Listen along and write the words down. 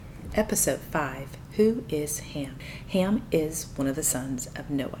Episode 5, Who is Ham? Ham is one of the sons of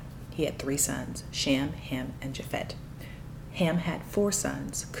Noah. He had 3 sons, Shem, Ham, and Japheth. Ham had 4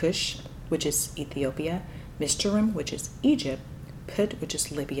 sons, Cush, which is Ethiopia, Mizraim, which is Egypt, Put, which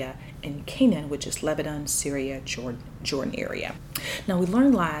is Libya, and Canaan, which is Lebanon, Syria, Jordan area. Now, we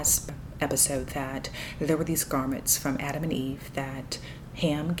learned last episode that there were these garments from Adam and Eve that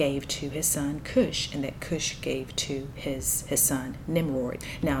Ham gave to his son Cush, and that Cush gave to his son Nimrod.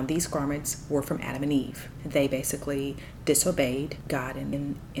 Now, these garments were from Adam and Eve. They basically disobeyed God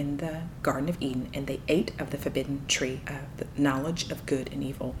in the Garden of Eden, and they ate of the forbidden tree of the knowledge of good and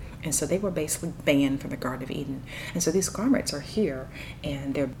evil. And so they were basically banned from the Garden of Eden. And so these garments are here,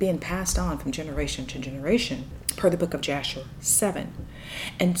 and they're being passed on from generation to generation, per the book of Jasher 7.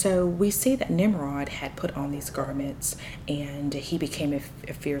 And so we see that Nimrod had put on these garments, and he became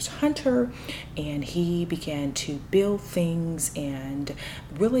a fierce hunter, and he began to build things and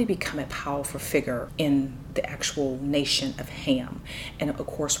really become a powerful figure in the actual nation of Ham. And of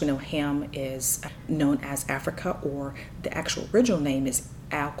course, we know Ham is known as Africa, or the actual original name is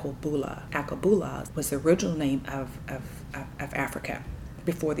Al-Qabula. Al-Qabula was the original name of Africa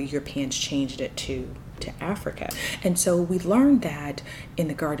before the Europeans changed it to Africa. And so we learned that in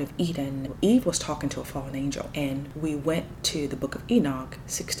the Garden of Eden, Eve was talking to a fallen angel, and we went to the book of Enoch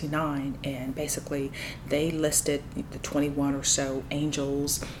 69, and basically they listed the 21 or so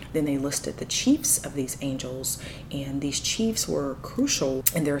angels. Then they listed the chiefs of these angels, and these chiefs were crucial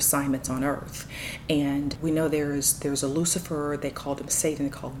in their assignments on earth. And we know there's a Lucifer. They called him Satan,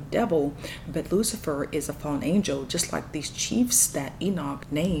 they called him devil, but Lucifer is a fallen angel, just like these chiefs that Enoch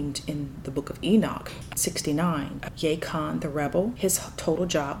named in the book of Enoch 69. Achan the rebel, his total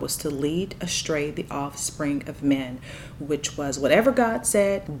job was to lead astray the offspring of men, which was whatever God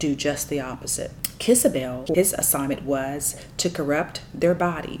said, do just the opposite. Kisabel, his assignment was to corrupt their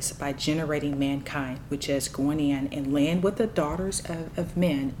bodies by generating mankind, which is going in and laying with the daughters of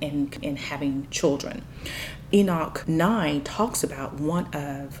men and having children. Enoch 9 talks about one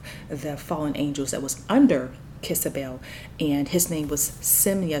of the fallen angels that was under Kisabel, and his name was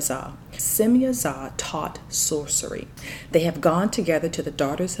Simyazah. Simyazah taught sorcery. They have gone together to the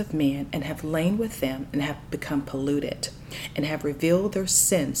daughters of men and have lain with them and have become polluted and have revealed their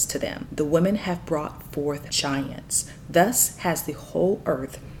sins to them. The women have brought forth giants. Thus has the whole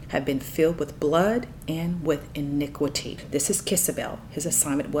earth have been filled with blood and with iniquity. This is Kisabel. His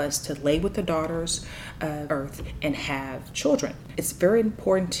assignment was to lay with the daughters of earth and have children. It's very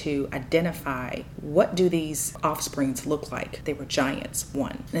important to identify what do these offsprings look like. They were giants,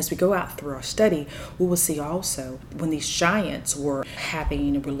 one. And as we go out through our study, we will see also when these giants were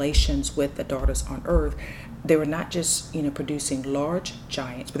having relations with the daughters on earth, they were not just, producing large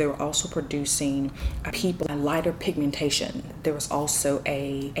giants, but they were also producing people a lighter pigmentation. There was also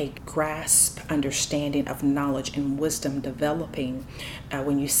a grasp, understanding of knowledge and wisdom developing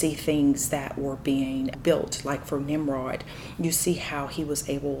when you see things that were being built. Like for Nimrod, you see how he was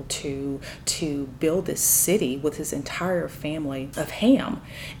able to build this city with his entire family of Ham.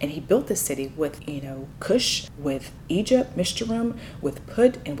 And he built this city with, Cush, with Egypt, Mizraim, with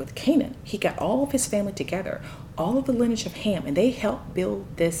Put, and with Canaan. He got all of his family together, all of the lineage of Ham, and they helped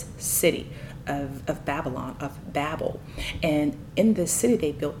build this city of Babylon, of Babel. And in this city,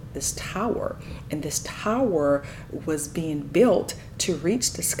 they built this tower, and this tower was being built to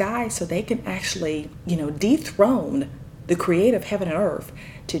reach the sky so they can actually, dethrone the creator of heaven and earth,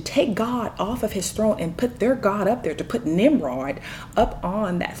 to take God off of his throne and put their God up there, to put Nimrod up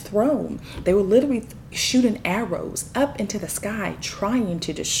on that throne. They were literally shooting arrows up into the sky, trying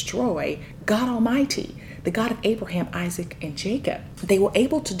to destroy God Almighty, the God of Abraham, Isaac, and Jacob. They were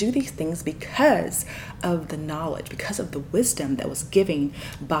able to do these things because of the knowledge, because of the wisdom that was given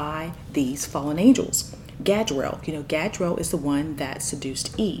by these fallen angels. Gadriel, Gadriel is the one that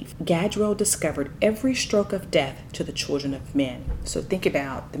seduced Eve. Gadriel discovered every stroke of death to the children of men. So think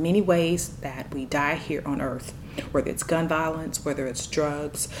about the many ways that we die here on earth, whether it's gun violence, whether it's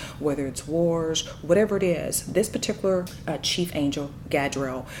drugs, whether it's wars, whatever it is. This particular chief angel,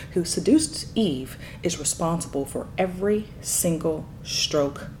 Gadriel, who seduced Eve, is responsible for every single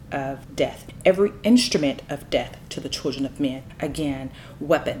stroke of death, every instrument of death to the children of men. Again,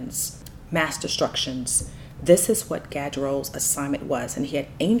 weapons, mass destructions. This is what Gadriel's assignment was, and he had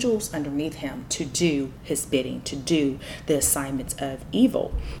angels underneath him to do his bidding, to do the assignments of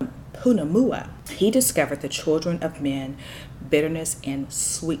evil. Punamua, he discovered the children of men bitterness and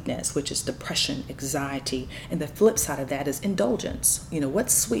sweetness, which is depression, anxiety. And the flip side of that is indulgence.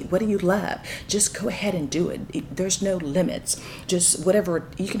 What's sweet? What do you love? Just go ahead and do it. There's no limits. Just whatever.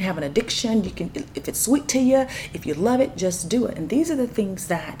 You can have an addiction. You can, if it's sweet to you, if you love it, just do it. And these are the things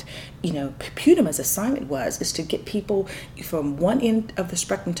that, Pudim's assignment is to get people from one end of the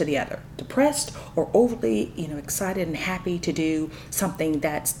spectrum to the other, depressed or overly, excited and happy to do something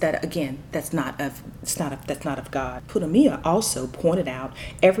that's not of God. Pudimia also pointed out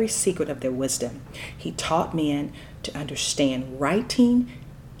every secret of their wisdom. He taught men to understand writing,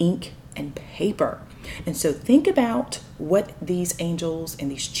 ink, and paper. And so think about what these angels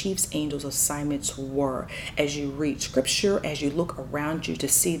and these chiefs angels assignments were as you read scripture, as you look around you to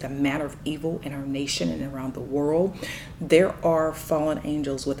see the manner of evil in our nation and around the world. There are fallen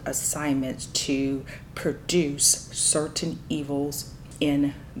angels with assignments to produce certain evils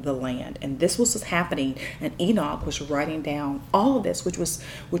in the land. And this was happening, and Enoch was writing down all of this, which was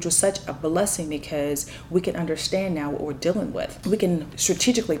such a blessing, because we can understand now what we're dealing with. We can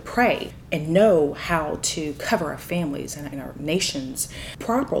strategically pray and know how to cover our families and our nations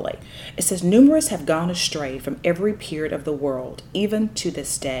properly. It says, numerous have gone astray from every period of the world, even to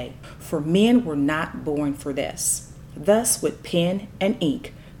this day, for men were not born for this. Thus with pen and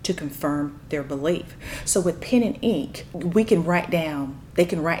ink to confirm their belief. So with pen and ink, they can write down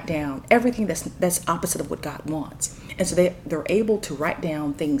everything that's opposite of what God wants. And so they're able to write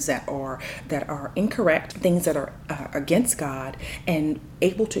down things that are incorrect, things that are against God, and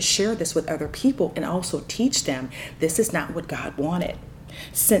able to share this with other people and also teach them this is not what God wanted.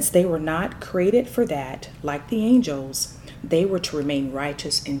 Since they were not created for that, like the angels, they were to remain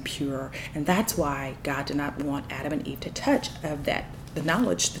righteous and pure. And that's why God did not want Adam and Eve to touch of that,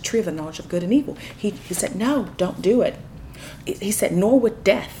 the tree of the knowledge of good and evil. He said, no, don't do it. He said, nor would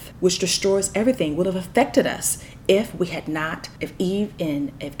death, which destroys everything, would have affected us if Adam and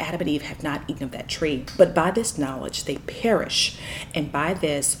Eve had not eaten of that tree. But by this knowledge they perish, and by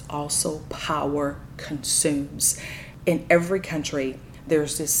this also power consumes. In every country,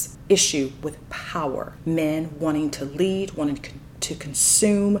 there's this issue with power. Men wanting to lead, wanting to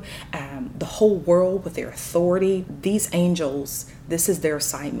consume the whole world with their authority. These angels, this is their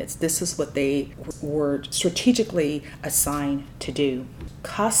assignments. This is what they were strategically assigned to do.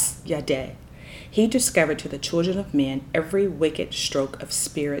 Kas Yadeh, he discovered to the children of men every wicked stroke of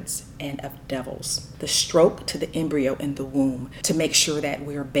spirits and of devils. The stroke to the embryo in the womb to make sure that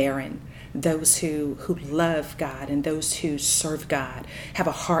we're barren. Those who love God and those who serve God have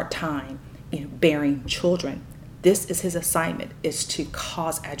a hard time bearing children. This is his assignment, is to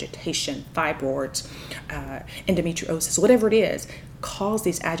cause agitation, fibroids, endometriosis, whatever it is, cause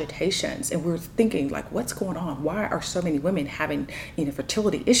these agitations. And we're thinking, like, what's going on? Why are so many women having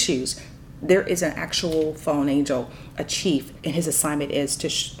fertility issues? There is an actual fallen angel, a chief, and his assignment is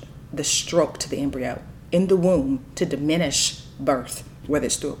to the stroke to the embryo in the womb to diminish birth, whether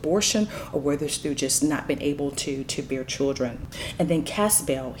it's through abortion or whether it's through just not being able to bear children. And then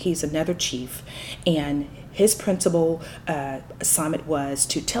Casbel, he's another chief, and his principal assignment was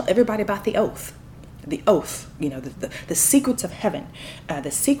to tell everybody about the oath. The oath, the secrets of heaven,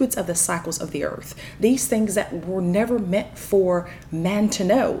 the secrets of the cycles of the earth. These things that were never meant for man to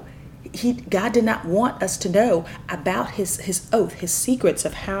know. God did not want us to know about his oath, his secrets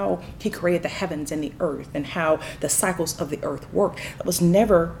of how he created the heavens and the earth and how the cycles of the earth work. That was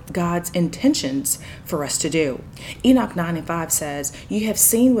never God's intentions for us to do. Enoch 9:5 says, you have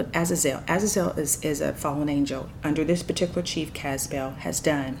seen what Azazel is a fallen angel, under this particular chief Casbel has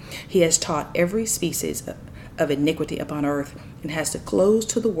done. He has taught every species of iniquity upon earth, and has disclosed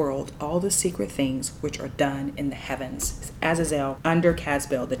to the world all the secret things which are done in the heavens. Azazel under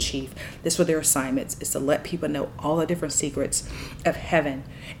Casbel, the chief, this were their assignments, is to let people know all the different secrets of heaven.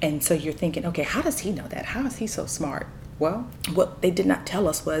 And so you're thinking, okay, how does he know that? How is he so smart? Well, what they did not tell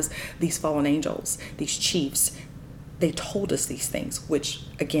us was these fallen angels, these chiefs, they told us these things, which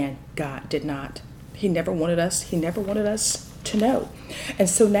again, God did not. He never wanted us to know. And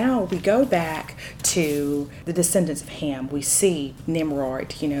so now we go back to the descendants of Ham. We see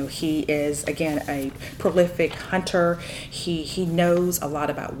Nimrod. He is again a prolific hunter. He knows a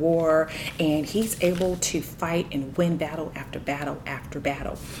lot about war, and he's able to fight and win battle after battle after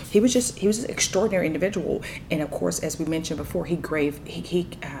battle. He was an extraordinary individual, and of course, as we mentioned before, he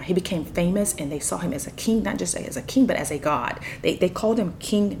became famous, and they saw him as a king, not just as a king, but as a god. They called him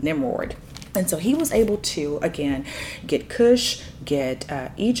King Nimrod. And so he was able to, again, get Cush, get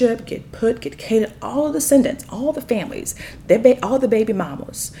Egypt, get Put, get Canaan, all the descendants, all the families, all the baby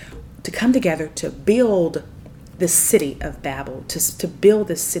mamas, to come together to build the city of Babel, to build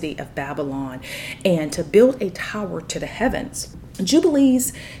the city of Babylon, and to build a tower to the heavens.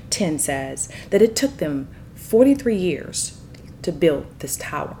 Jubilees 10 says that it took them 43 years to build this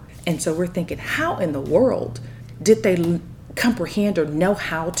tower. And so we're thinking, how in the world did they comprehend or know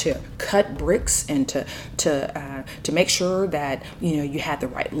how to cut bricks and to make sure that you had the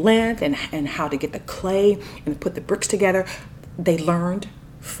right length and how to get the clay and put the bricks together? They learned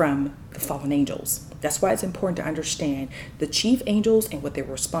from the fallen angels. That's why it's important to understand the chief angels and what their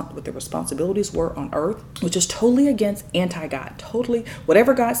responsibilities were on earth, which is totally against anti-God. Totally,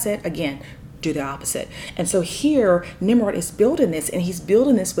 whatever God said, again, do the opposite. And so here, Nimrod is building this, and he's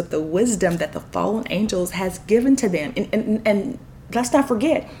building this with the wisdom that the fallen angels has given to them. And let's not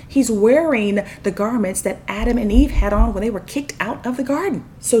forget, he's wearing the garments that Adam and Eve had on when they were kicked out of the garden.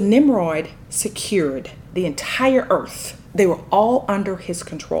 So Nimrod secured the entire earth. They were all under his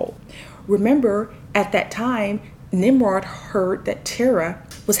control. Remember, at that time, Nimrod heard that Terah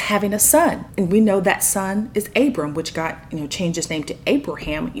was having a son. And we know that son is Abram, which got, changed his name to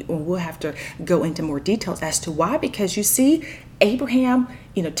Abraham. We'll have to go into more details as to why, because you see, Abraham,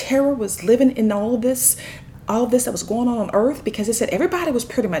 Terah was living in all of this that was going on earth, because it said everybody was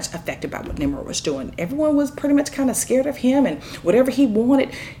pretty much affected by what Nimrod was doing. Everyone was pretty much kind of scared of him, and whatever he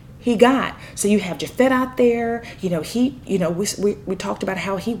wanted, he got. So you have Japhet out there. We talked about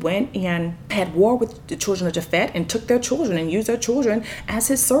how he went and had war with the children of Japhet and took their children and used their children as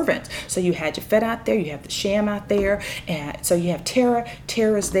his servants. So you had Japhet out there, you have the Shem out there, and so you have Terah.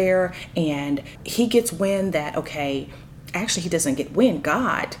 Terah's there, and he gets wind that, okay, actually he doesn't get wind.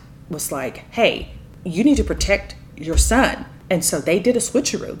 God was like, hey, you need to protect your son. And so they did a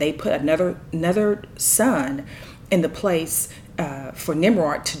switcheroo. They put another son in the place for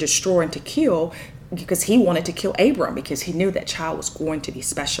Nimrod to destroy and to kill, because he wanted to kill Abram, because he knew that child was going to be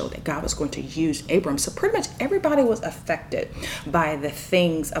special, that God was going to use Abram. So pretty much everybody was affected by the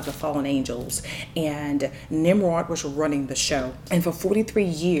things of the fallen angels, and Nimrod was running the show. And for 43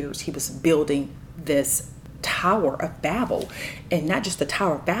 years, he was building this Tower of Babel, and not just the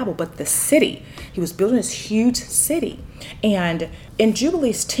Tower of Babel, but the city. He was building this huge city. And in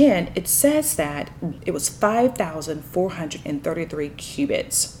Jubilees 10, it says that it was 5,433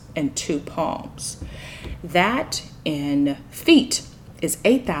 cubits and 2 palms. That in feet is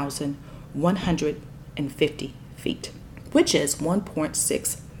 8,150 feet, which is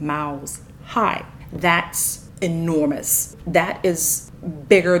 1.6 miles high. That's enormous. That is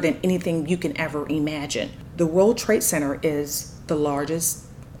bigger than anything you can ever imagine. The World Trade Center is the largest,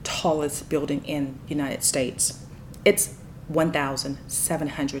 tallest building in the United States. It's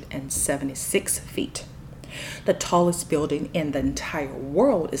 1,776 feet. The tallest building in the entire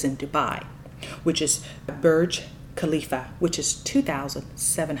world is in Dubai, which is Burj Khalifa, which is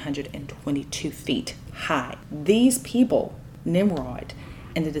 2,722 feet high. These people, Nimrod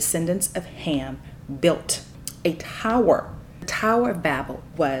and the descendants of Ham, built a tower. The Tower of Babel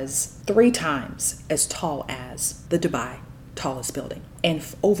was 3 times as tall as the Dubai tallest building, and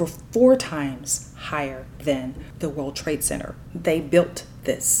over 4 times higher than the World Trade Center. They built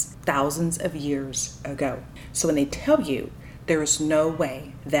this thousands of years ago. So when they tell you there is no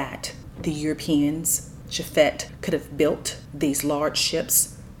way that the Europeans, Japhet, could have built these large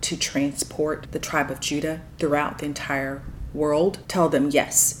ships to transport the tribe of Judah throughout the entire world, tell them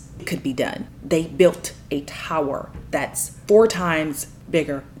yes, it could be done. They built a tower that's 4 times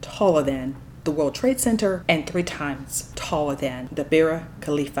bigger, taller than the World Trade Center, and 3 times taller than the Burj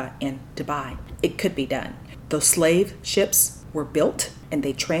Khalifa in Dubai. It could be done. Those slave ships were built, and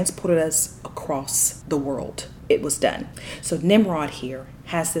they transported us across the world. It was done. So Nimrod here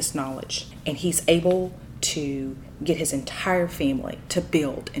has this knowledge, and he's able to get his entire family to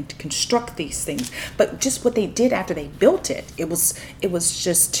build and to construct these things. But just what they did after they built it, it was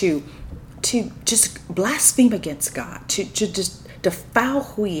just to just blaspheme against God, to just defile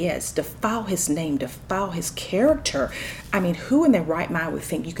who he is, defile his name, defile his character. I mean, who in their right mind would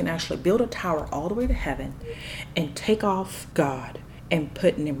think you can actually build a tower all the way to heaven and take off God and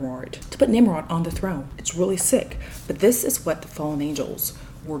put Nimrod on the throne? It's really sick. But this is what the fallen angels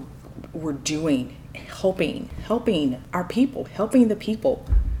were doing, helping our people, helping the people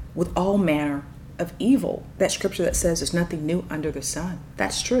with all manner of evil. That scripture that says there's nothing new under the sun.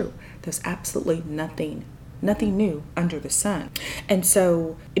 That's true. There's absolutely nothing new under the sun. And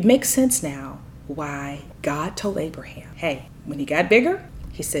so it makes sense now why God told Abraham, hey, when he got bigger,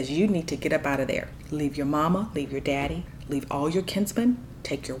 he says, you need to get up out of there. Leave your mama, leave your daddy, leave all your kinsmen,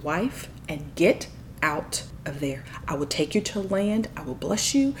 take your wife, and get out of there. I will take you to land, I will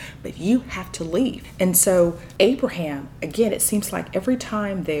bless you, but you have to leave. And so Abraham, again, it seems like every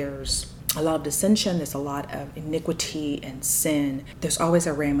time there's a lot of dissension, there's a lot of iniquity and sin. There's always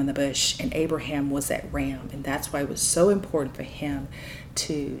a ram in the bush, and Abraham was that ram. And that's why it was so important for him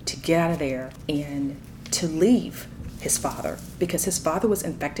to get out of there and to leave his father, because his father was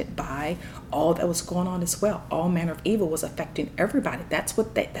infected by all that was going on as well. All manner of evil was affecting everybody. That's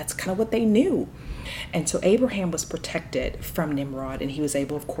kind of what they knew. And so Abraham was protected from Nimrod, and he was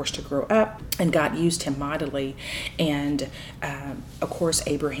able, of course, to grow up, and God used him mightily. And of course,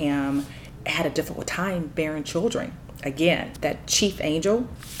 Abraham had a difficult time bearing children. Again, that chief angel,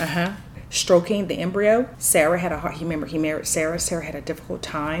 stroking the embryo. Sarah had he married Sarah. Sarah had a difficult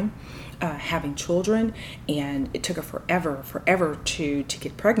time having children, and it took her forever to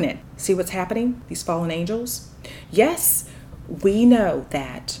get pregnant. See what's happening? These fallen angels. Yes, we know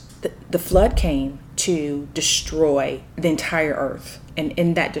that the flood came to destroy the entire earth. And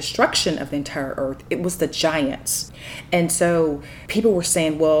in that destruction of the entire earth, it was the giants. And so people were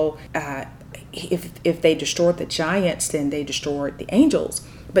saying, well, if they destroyed the giants, then they destroyed the angels.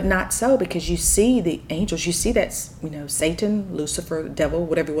 But not so, because you see the angels, you see that, Satan, Lucifer, devil,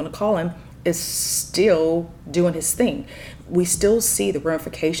 whatever you want to call him, is still doing his thing. We still see the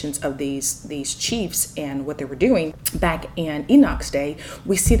ramifications of these chiefs and what they were doing back in Enoch's day.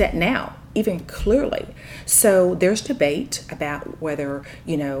 We see that now, even clearly. So there's debate about whether,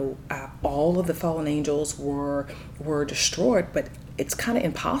 all of the fallen angels were destroyed, but it's kind of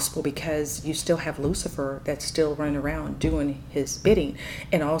impossible, because you still have Lucifer that's still running around doing his bidding.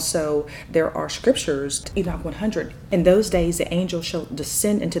 And also there are scriptures, Enoch 100, in those days the angels shall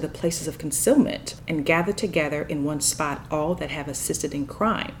descend into the places of concealment and gather together in one spot all that have assisted in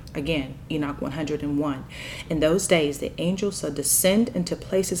crime. Again, Enoch 101. In those days the angels shall descend into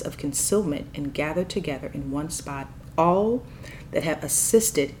places of concealment and gather together in one spot all that have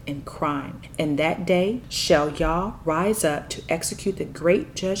assisted in crime. And that day shall Yah rise up to execute the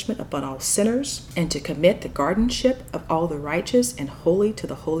great judgment upon all sinners, and to commit the guardianship of all the righteous and holy to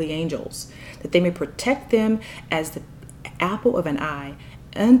the holy angels, that they may protect them as the apple of an eye,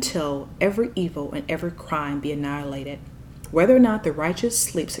 until every evil and every crime be annihilated. Whether or not the righteous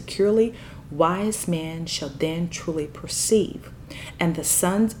sleep securely, wise men shall then truly perceive. And the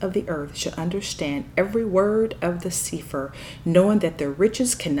sons of the earth shall understand every word of the Sefer, knowing that their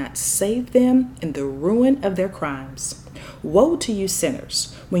riches cannot save them in the ruin of their crimes. Woe to you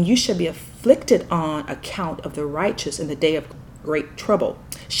sinners, when you shall be afflicted on account of the righteous in the day of great trouble,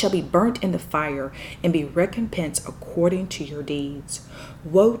 shall be burnt in the fire, and be recompensed according to your deeds.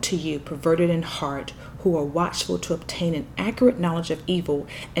 Woe to you, perverted in heart, who are watchful to obtain an accurate knowledge of evil,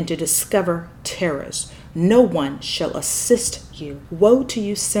 and to discover terrors. No one shall assist you. Woe to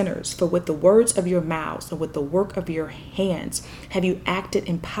you sinners, for with the words of your mouths and with the work of your hands have you acted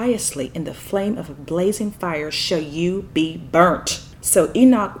impiously. In the flame of a blazing fire shall you be burnt. So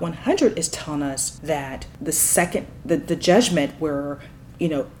Enoch 100 is telling us that the judgment where,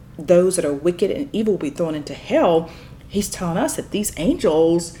 those that are wicked and evil will be thrown into hell. He's telling us that these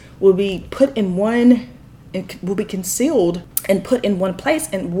angels will be put in one, and will be concealed and put in one place,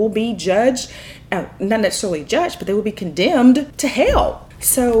 and will be judged, not necessarily judged, but they will be condemned to hell.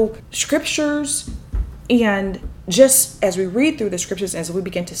 So scriptures, and just as we read through the scriptures, as we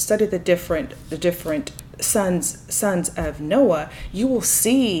begin to study the different sons of Noah, you will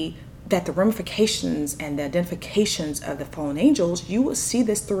see that the ramifications and the identifications of the fallen angels, you will see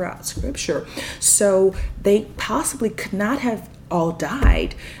this throughout scripture. So they possibly could not have all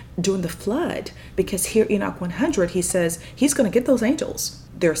died during the flood, because here Enoch 100, he says he's going to get those angels,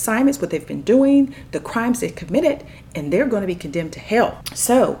 their assignments, what they've been doing, the crimes they committed, and they're going to be condemned to hell.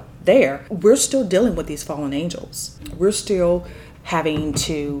 So we're still dealing with these fallen angels. We're still having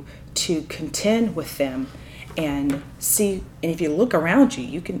to contend with them and see. And if you look around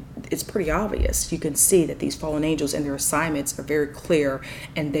you, it's pretty obvious. You can see that these fallen angels and their assignments are very clear,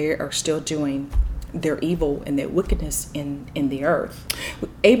 and they are still doing their evil and their wickedness in the earth.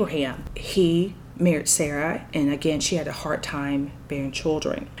 Abraham, he married Sarah, and again, she had a hard time bearing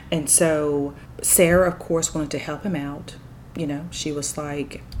children. And so Sarah, of course, wanted to help him out. She was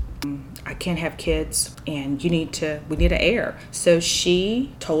like, I can't have kids, and we need an heir. So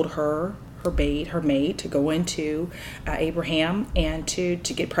she told her maid to go into Abraham and to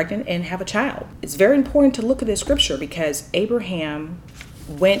get pregnant and have a child. It's very important to look at this scripture, because Abraham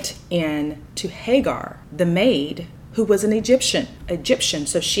went in to Hagar, the maid, who was an Egyptian.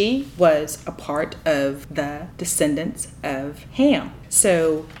 So she was a part of the descendants of Ham.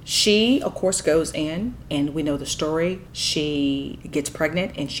 So she, of course, goes in, and we know the story. She gets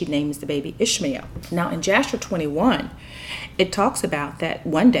pregnant, and she names the baby Ishmael. Now in Jasher 21, it talks about that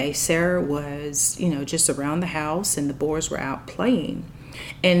one day Sarah was, just around the house, and the boys were out playing.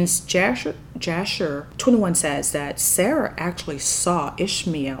 And Jasher 21 says that Sarah actually saw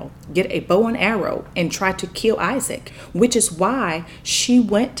Ishmael get a bow and arrow and try to kill Isaac, which is why she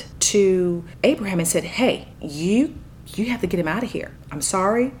went to Abraham and said, hey, you have to get him out of here. I'm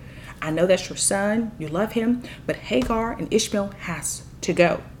sorry. I know that's your son. You love him. But Hagar and Ishmael has to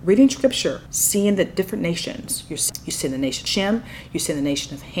go. Reading scripture, seeing the different nations. You're seeing the nation of Shem, you're seeing the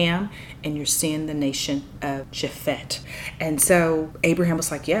nation of Ham, and you're seeing the nation of Japheth. And so Abraham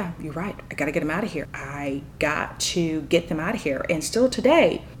was like, yeah, you're right. I got to get them out of here. I got to get them out of here. And still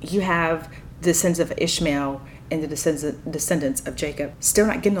today, you have the descendants of Ishmael and the descendants of Jacob still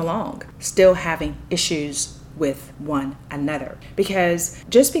not getting along, still having issues with one another. Because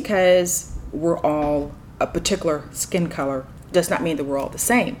just because we're all a particular skin color does not mean that we're all the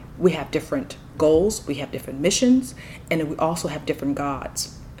same. We have different goals, we have different missions, and we also have different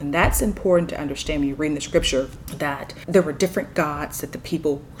gods. And that's important to understand when you read in the scripture, that there were different gods that the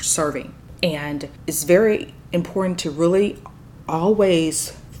people were serving. And it's very important to really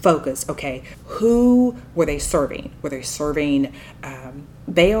always focus, okay, who were they serving? Were they serving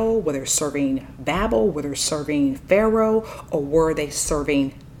Baal? Were they serving Babel? Were they serving Pharaoh? Or were they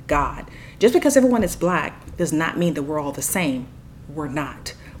serving God? Just because everyone is black does not mean that we're all the same. We're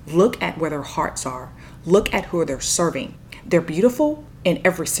not. Look at where their hearts are. Look at who they're serving. They're beautiful in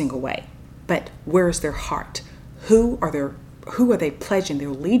every single way, but where is their heart? Who are they pledging their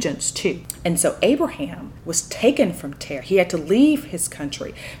allegiance to? And so Abraham was taken from Terah. He had to leave his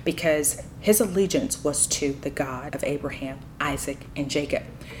country because his allegiance was to the God of Abraham, Isaac, and Jacob.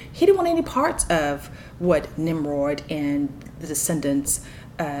 He didn't want any parts of what Nimrod and the descendants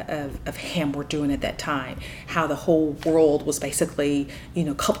of Ham were doing at that time. How the whole world was basically,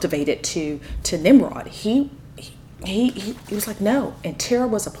 cultivated to Nimrod. He was like, no. And Terah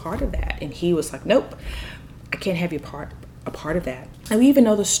was a part of that. And he was like, nope, I can't have you a part of that. And we even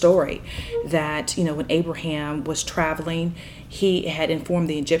know the story that, when Abraham was traveling, he had informed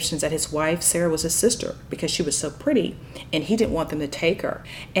the Egyptians that his wife, Sarah, was his sister because she was so pretty, and he didn't want them to take her.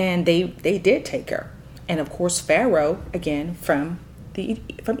 And they did take her. And of course, Pharaoh, again, from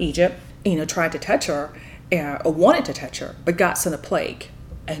Egypt, tried to touch her, or wanted to touch her, but God sent a plague.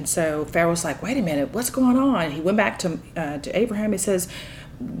 And so Pharaoh's like, wait a minute, what's going on? And he went back to Abraham. He says,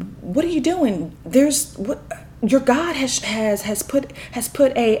 what are you doing? Your God has put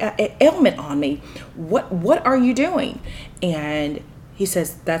a ailment on me. What are you doing? And he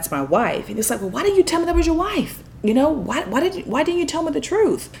says, that's my wife. And it's like, well, why didn't you tell me that was your wife? Why didn't you tell me the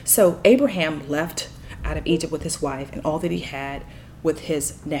truth? So Abraham left out of Egypt with his wife and all that he had with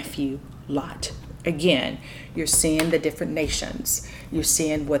his nephew Lot. Again, you're seeing the different nations. You're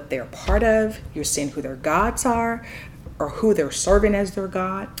seeing what they're part of. You're seeing who their gods are, or who they're serving as their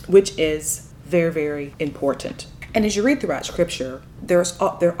God, which is very, very important. And as you read throughout scripture, there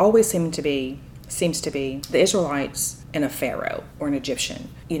always seems to be the Israelites and a Pharaoh or an Egyptian,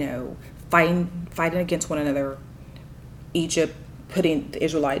 fighting against one another. Egypt putting the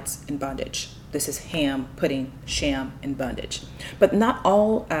Israelites in bondage. This is Ham putting Shem in bondage. But not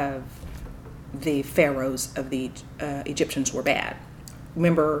all of the pharaohs of the Egyptians were bad.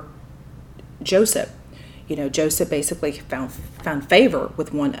 Remember Joseph. Joseph basically found favor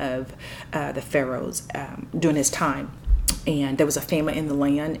with one of the pharaohs during his time. And there was a famine in the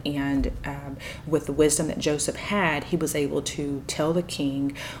land, and with the wisdom that Joseph had, he was able to tell the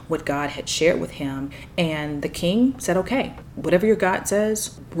king what God had shared with him. And the king said, okay, whatever your God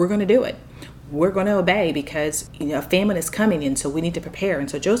says, we're going to do it. We're going to obey because a famine is coming in, so we need to prepare.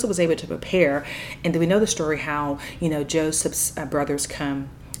 And so Joseph was able to prepare. And then we know the story how Joseph's brothers come,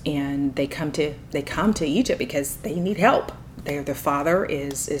 and they come to Egypt because they need help. Their father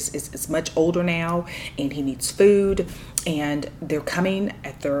is much older now, and he needs food, and they're coming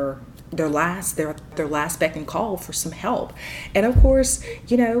at their last beck and call for some help. And of course,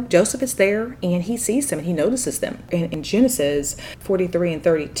 Joseph is there, and he sees them and he notices them. In Genesis 43 and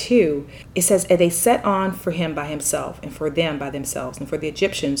 32, it says, and they set on for him by himself, and for them by themselves, and for the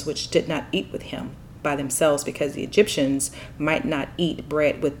Egyptians which did not eat with him by themselves, because the Egyptians might not eat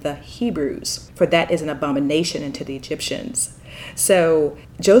bread with the Hebrews, for that is an abomination unto the Egyptians. So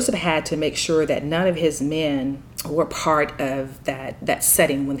Joseph had to make sure that none of his men were part of that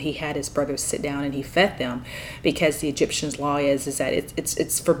setting when he had his brothers sit down and he fed them, because the Egyptians' law is that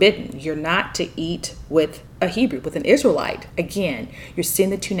it's forbidden. You're not to eat with a Hebrew, with an Israelite. Again, you're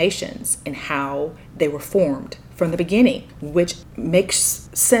seeing the two nations and how they were formed from the beginning, which makes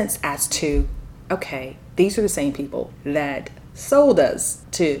sense as to, okay, these are the same people that sold us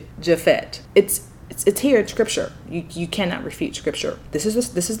to Japheth. It's It's here in Scripture. You cannot refute Scripture. This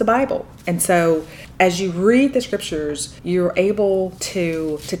is the Bible. And so as you read the Scriptures, you're able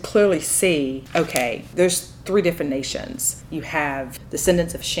to clearly see, okay, there's three different nations. You have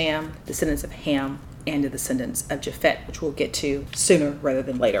descendants of Shem, descendants of Ham, and the descendants of Japheth, which we'll get to sooner rather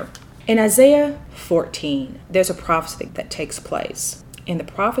than later. In Isaiah 14, there's a prophecy that takes place. And the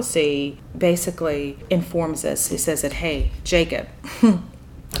prophecy basically informs us. It says that, hey, Jacob,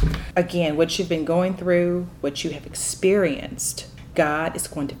 again, what you've been going through, what you have experienced, God is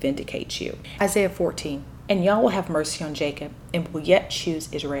going to vindicate you. Isaiah 14, and Yah will have mercy on Jacob, and will yet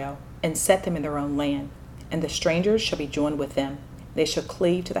choose Israel, and set them in their own land. And the strangers shall be joined with them. They shall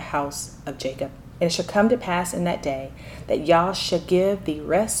cleave to the house of Jacob. And it shall come to pass in that day that Yah shall give thee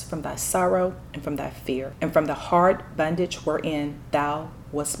rest from thy sorrow and from thy fear, and from the hard bondage wherein thou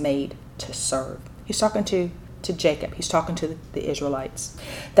wast made to serve. He's talking to Jacob. He's talking to the Israelites.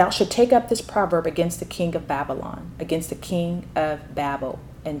 Thou shalt take up this proverb against the king of Babylon, against the king of Babel,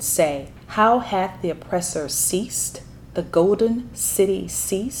 and say, how hath the oppressor ceased? The golden city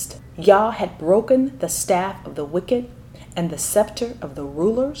ceased? Yah had broken the staff of the wicked, and the scepter of the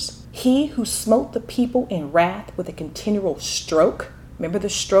rulers. He who smote the people in wrath with a continual stroke. Remember the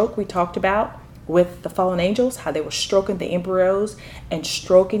stroke we talked about with the fallen angels, how they were stroking the embryos and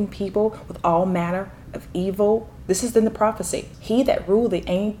stroking people with all manner of evil. This is in the prophecy. He that ruled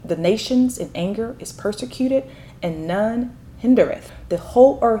the nations in anger is persecuted, and none hindereth. The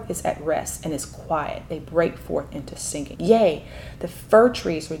whole earth is at rest and is quiet. They break forth into singing. Yea, the fir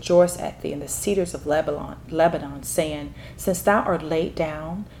trees rejoice at thee, and the cedars of Lebanon, saying, since thou art laid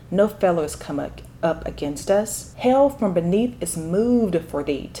down, no fellow is come up against us. Hell from beneath is moved for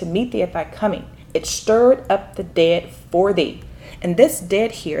thee, to meet thee at thy coming. It stirred up the dead for thee. And this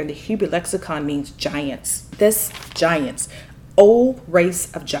dead here in the Hebrew lexicon means giants. This giants. Old race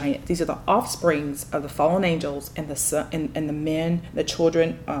of giants. These are the offsprings of the fallen angels and the men, the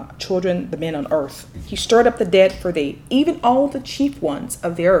children, the men on earth. He stirred up the dead for thee, even all the chief ones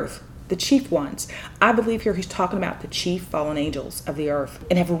of the earth. The chief ones. I believe here he's talking about the chief fallen angels of the earth,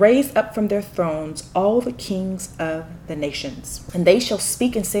 and have raised up from their thrones all the kings of the nations. And they shall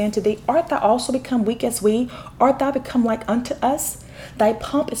speak and say unto thee, art thou also become weak as we? Art thou become like unto us? Thy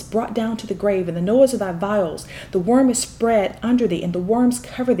pomp is brought down to the grave, and the noise of thy vials. The worm is spread under thee, and the worms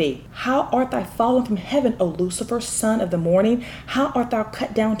cover thee. How art thou fallen from heaven, O Lucifer, son of the morning? How art thou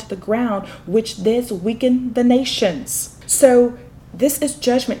cut down to the ground, which didst weaken the nations? So this is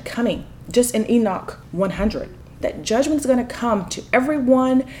judgment coming, just in Enoch 100. That judgment is going to come to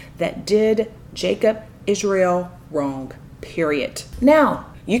everyone that did Jacob, Israel wrong, period. Now,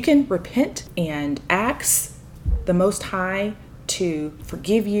 you can repent and ask the Most High to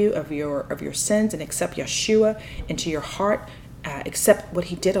forgive you of your sins and accept Yeshua into your heart, accept what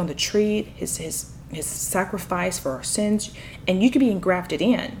he did on the tree, his sacrifice for our sins, and you can be engrafted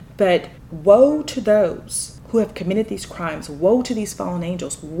in. But woe to those who have committed these crimes. Woe to these fallen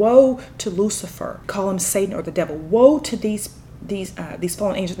angels. Woe to Lucifer, call him Satan or the devil. Woe to these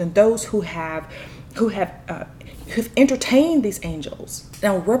fallen angels and those who have entertained these angels,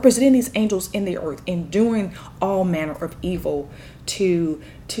 now representing these angels in the earth and doing all manner of evil to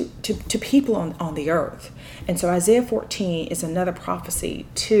people on the earth. And so Isaiah 14 is another prophecy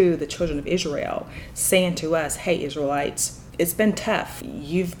to the children of Israel, saying to us, hey, Israelites, it's been tough.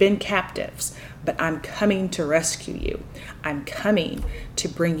 You've been captives, but I'm coming to rescue you. I'm coming to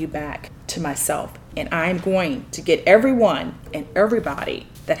bring you back to myself. And I'm going to get everyone and everybody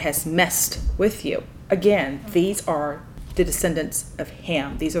that has messed with you. Again, these are the descendants of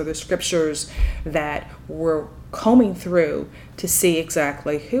Ham. These are the scriptures that we're combing through to see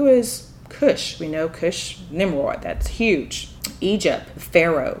exactly who is Cush. We know Cush, Nimrod, that's huge. Egypt,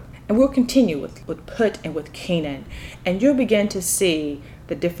 Pharaoh. And we'll continue with Put and with Canaan. And you'll begin to see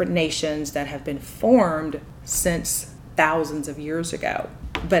the different nations that have been formed since thousands of years ago.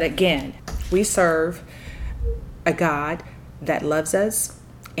 But again, we serve a God that loves us.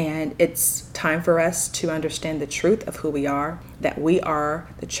 And it's time for us to understand the truth of who we are, that we are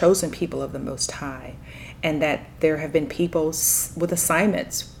the chosen people of the Most High, and that there have been people with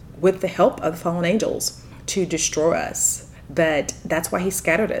assignments, with the help of the fallen angels, to destroy us. But that's why he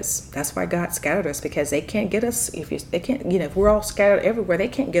scattered us. That's why God scattered us, because they can't get us. If we're all scattered everywhere, they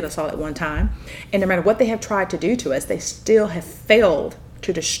can't get us all at one time. And no matter what they have tried to do to us, they still have failed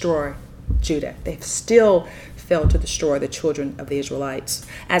to destroy Judah. They've still failed to destroy the children of the Israelites.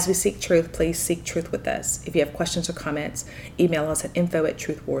 As we seek truth, please seek truth with us. If you have questions or comments, email us at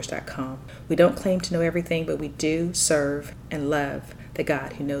info@truthwars.com. We don't claim to know everything, but we do serve and love the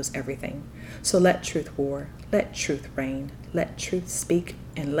God who knows everything. So let truth war, let truth reign, let truth speak,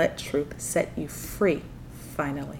 and let truth set you free, finally.